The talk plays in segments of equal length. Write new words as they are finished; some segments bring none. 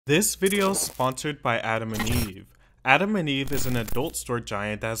This video is sponsored by Adam and Eve. Adam and Eve is an adult store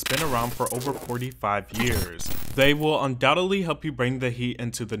giant that has been around for over 45 years. They will undoubtedly help you bring the heat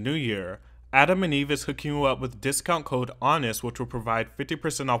into the new year. Adam and Eve is hooking you up with discount code HONEST, which will provide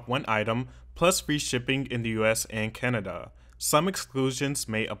 50% off one item plus free shipping in the US and Canada. Some exclusions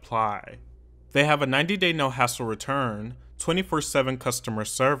may apply. They have a 90-day no-hassle return, 24/7 customer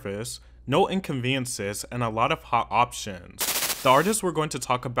service, no inconveniences, and a lot of hot options. The artist we're going to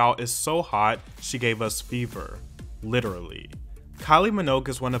talk about is so hot, she gave us fever. Literally. Kylie Minogue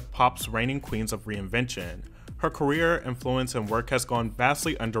is one of pop's reigning queens of reinvention. Her career, influence, and work has gone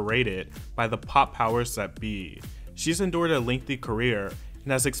vastly underrated by the pop powers that be. She's endured a lengthy career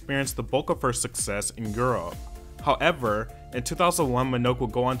and has experienced the bulk of her success in Europe. However, in 2001, Minogue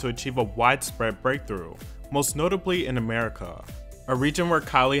would go on to achieve a widespread breakthrough, most notably in America, a region where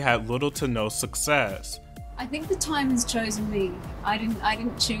Kylie had little to no success. I think the time has chosen me. I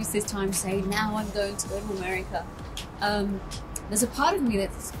didn't choose this time to say, now I'm going to go to America. There's a part of me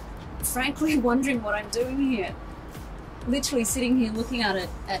that's frankly wondering what I'm doing here. Literally sitting here looking at it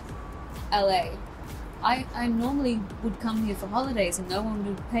at LA. I normally would come here for holidays and no one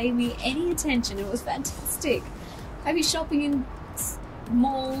would pay me any attention. It was fantastic. I'd be shopping in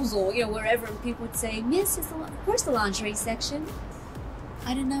malls or wherever, and people would say, "Miss, where's the lingerie section?"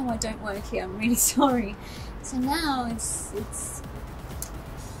 I don't know, I don't work here, I'm really sorry. So now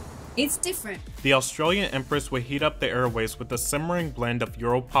it's different. The Australian Empress would heat up the airwaves with a simmering blend of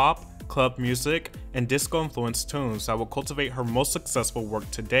Europop, club music, and disco-influenced tunes that will cultivate her most successful work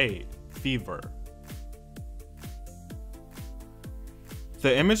to date, Fever.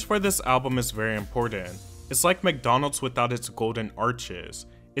 The image for this album is very important. It's like McDonald's without its golden arches.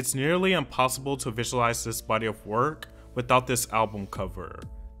 It's nearly impossible to visualize this body of work without this album cover.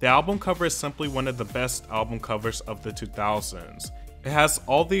 The album cover is simply one of the best album covers of the 2000s. It has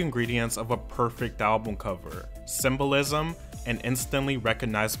all the ingredients of a perfect album cover: symbolism, an instantly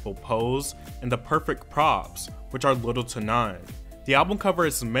recognizable pose, and the perfect props, which are little to none. The album cover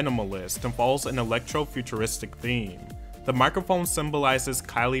is minimalist and follows an electro-futuristic theme. The microphone symbolizes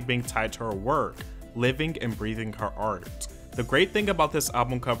Kylie being tied to her work, living and breathing her art. The great thing about this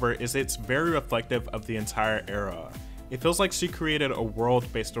album cover is it's very reflective of the entire era. It feels like she created a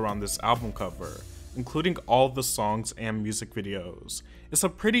world based around this album cover, including all the songs and music videos. It's a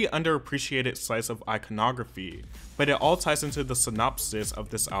pretty underappreciated slice of iconography, but it all ties into the synopsis of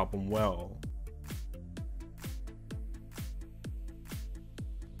this album well.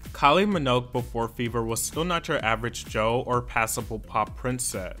 Kylie Minogue before Fever was still not your average Joe or passable pop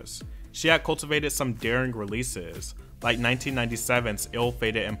princess. She had cultivated some daring releases, like 1997's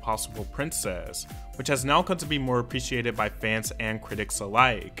ill-fated Impossible Princess, which has now come to be more appreciated by fans and critics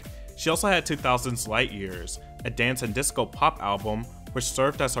alike. She also had 2000's Light Years, a dance and disco pop album which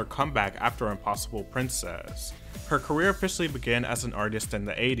served as her comeback after Impossible Princess. Her career officially began as an artist in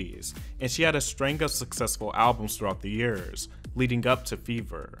the 80s, and she had a string of successful albums throughout the years, leading up to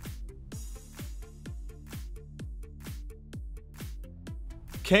Fever.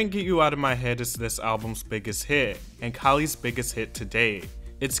 Can't Get You Out of My Head is this album's biggest hit, and Kylie's biggest hit to date.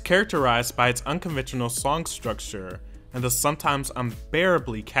 It's characterized by its unconventional song structure, and the sometimes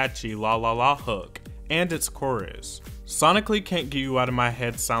unbearably catchy La La La hook, and its chorus. Sonically, Can't Get You Out of My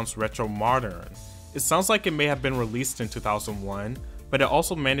Head sounds retro-modern. It sounds like it may have been released in 2001, but it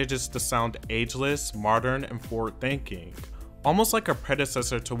also manages to sound ageless, modern, and forward-thinking, almost like a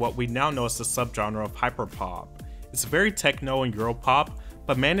predecessor to what we now know as the subgenre of hyperpop. It's very techno and Europop,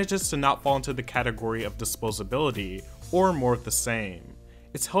 but manages to not fall into the category of disposability or more of the same.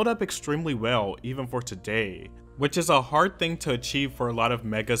 It's held up extremely well even for today, which is a hard thing to achieve for a lot of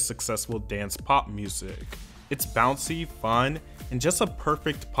mega successful dance pop music. It's bouncy, fun, and just a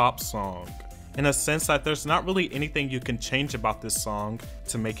perfect pop song, in a sense that there's not really anything you can change about this song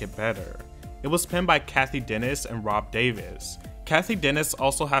to make it better. It was penned by Kathy Dennis and Rob Davis. Kathy Dennis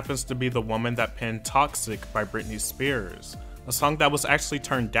also happens to be the woman that penned Toxic by Britney Spears, a song that was actually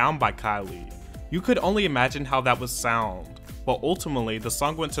turned down by Kylie. You could only imagine how that would sound, but ultimately the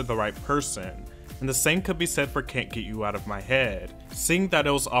song went to the right person, and the same could be said for Can't Get You Out of My Head, seeing that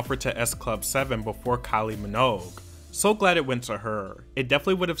it was offered to S Club 7 before Kylie Minogue. So glad it went to her. It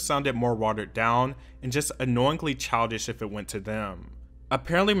definitely would have sounded more watered down and just annoyingly childish if it went to them.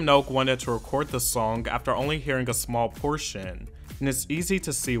 Apparently Minogue wanted to record the song after only hearing a small portion, and it's easy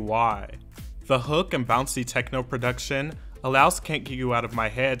to see why. The hook and bouncy techno production allows Can't Get You Out of My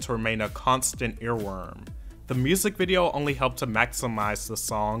Head to remain a constant earworm. The music video only helped to maximize the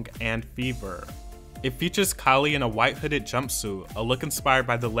song and Fever. It features Kylie in a white hooded jumpsuit, a look inspired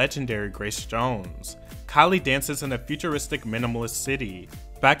by the legendary Grace Jones. Kylie dances in a futuristic minimalist city,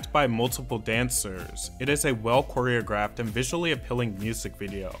 backed by multiple dancers. It is a well choreographed and visually appealing music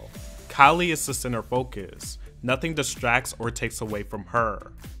video. Kylie is the center focus. Nothing distracts or takes away from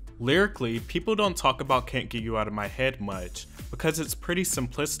her. Lyrically, people don't talk about Can't Get You Out of My Head much because it's pretty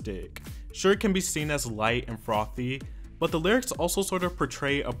simplistic. Sure, it can be seen as light and frothy, but the lyrics also sort of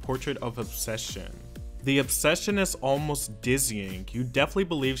portray a portrait of obsession. The obsession is almost dizzying. You definitely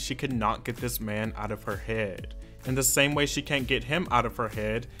believe she could not get this man out of her head. In the same way she can't get him out of her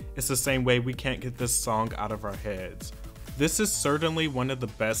head, it's the same way we can't get this song out of our heads. This is certainly one of the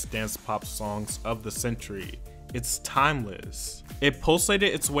best dance pop songs of the century. It's timeless. It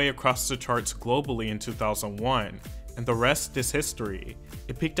pulsated its way across the charts globally in 2001, and the rest is history.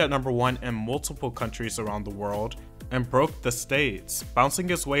 It peaked at #1 in multiple countries around the world and broke the States, bouncing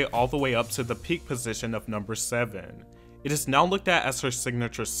its way all the way up to the peak position of #7. It is now looked at as her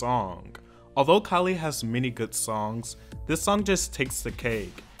signature song. Although Kylie has many good songs, this song just takes the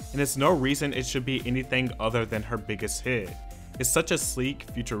cake, and there's no reason it should be anything other than her biggest hit. It's such a sleek,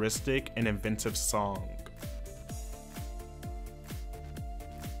 futuristic, and inventive song.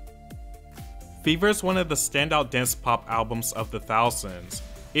 Fever is one of the standout dance pop albums of the thousands.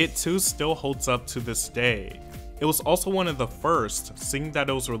 It too still holds up to this day. It was also one of the first, seeing that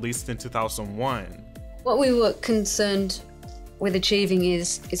it was released in 2001. What we were concerned with achieving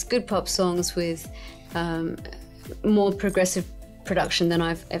is good pop songs with more progressive production than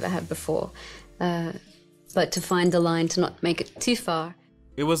I've ever had before. But to find the line to not make it too far.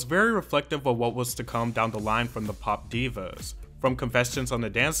 It was very reflective of what was to come down the line from the pop divas, from Confessions on the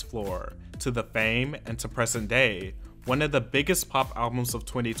Dance Floor, to The Fame, and to present day. One of the biggest pop albums of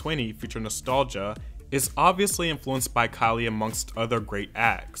 2020, Future Nostalgia, is obviously influenced by Kylie amongst other great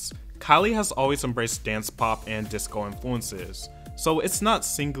acts. Kylie has always embraced dance pop and disco influences, so it's not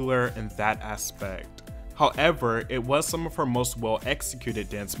singular in that aspect. However, it was some of her most well-executed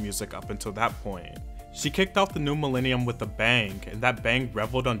dance music up until that point. She kicked off the new millennium with a bang, and that bang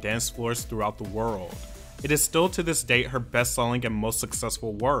reveled on dance floors throughout the world. It is still to this date her best-selling and most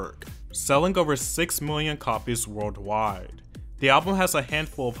successful work, selling over 6 million copies worldwide. The album has a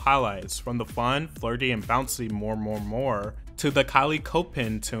handful of highlights, from the fun, flirty, and bouncy More to the Kylie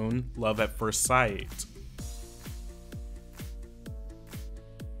co-pen tune Love at First Sight.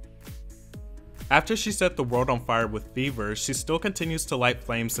 After she set the world on fire with Fever, she still continues to light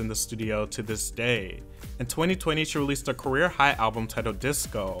flames in the studio to this day. In 2020, she released a career-high album titled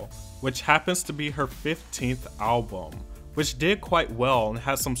Disco, which happens to be her 15th album, which did quite well and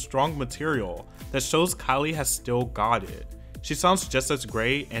has some strong material that shows Kylie has still got it. She sounds just as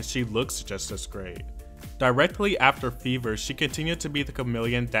great and she looks just as great. Directly after Fever, she continued to be the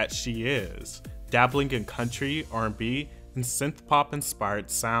chameleon that she is, dabbling in country, R&B, and synth-pop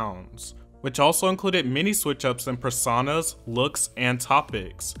inspired sounds, which also included many switch-ups in personas, looks, and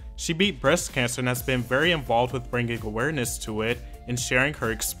topics. She beat breast cancer and has been very involved with bringing awareness to it and sharing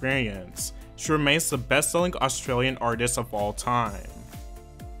her experience. She remains the best-selling Australian artist of all time.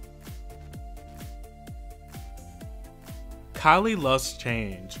 Kylie loves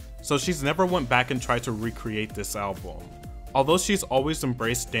change, so she's never went back and tried to recreate this album. Although she's always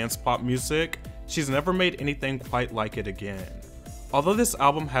embraced dance pop music, she's never made anything quite like it again. Although this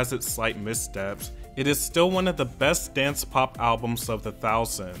album has its slight missteps, it is still one of the best dance pop albums of the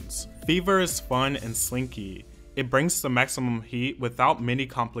thousands. Fever is fun and slinky. It brings the maximum heat without many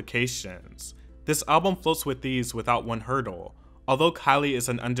complications. This album floats with ease without one hurdle. Although Kylie is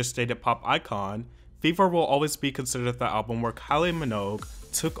an understated pop icon, Fever will always be considered the album where Kylie Minogue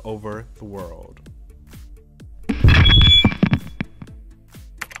took over the world.